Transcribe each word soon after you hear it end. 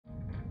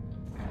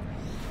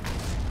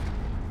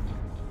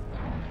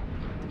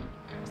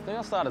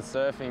think I started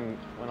surfing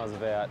when I was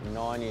about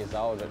 9 years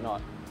old, but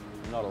not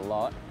a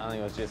lot. I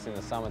think it was just in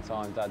the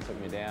summertime. Dad took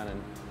me down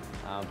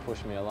and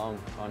pushed me along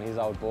on his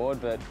old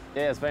board. But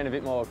yeah, it's been a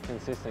bit more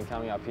consistent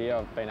coming up here.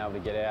 I've been able to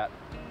get out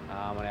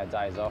on our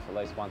days off at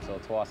least once or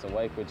twice a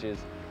week, which is,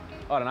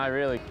 I don't know,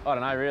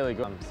 really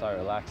good. So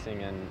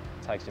relaxing and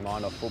takes your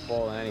mind off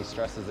football and any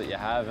stresses that you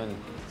have. And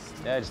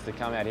yeah, just to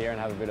come out here and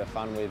have a bit of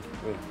fun with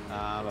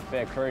a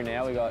fair crew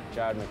now. We got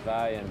Jared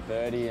McVeigh and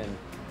Birdie and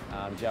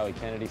Joey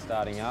Kennedy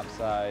starting up,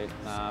 so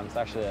it's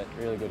actually a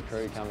really good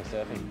crew coming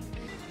surfing.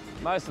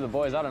 Most of the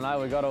boys, I don't know,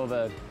 we got all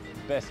the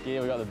best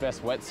gear, we got the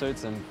best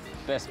wetsuits and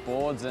best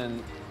boards,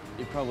 and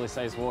you probably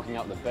see us walking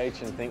up the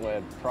beach and think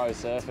we're pro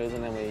surfers,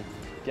 and then we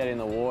get in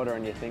the water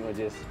and you think we're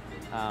just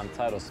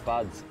total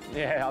spuds.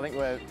 Yeah, I think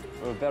we're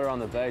better on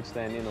the beach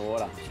than in the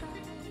water.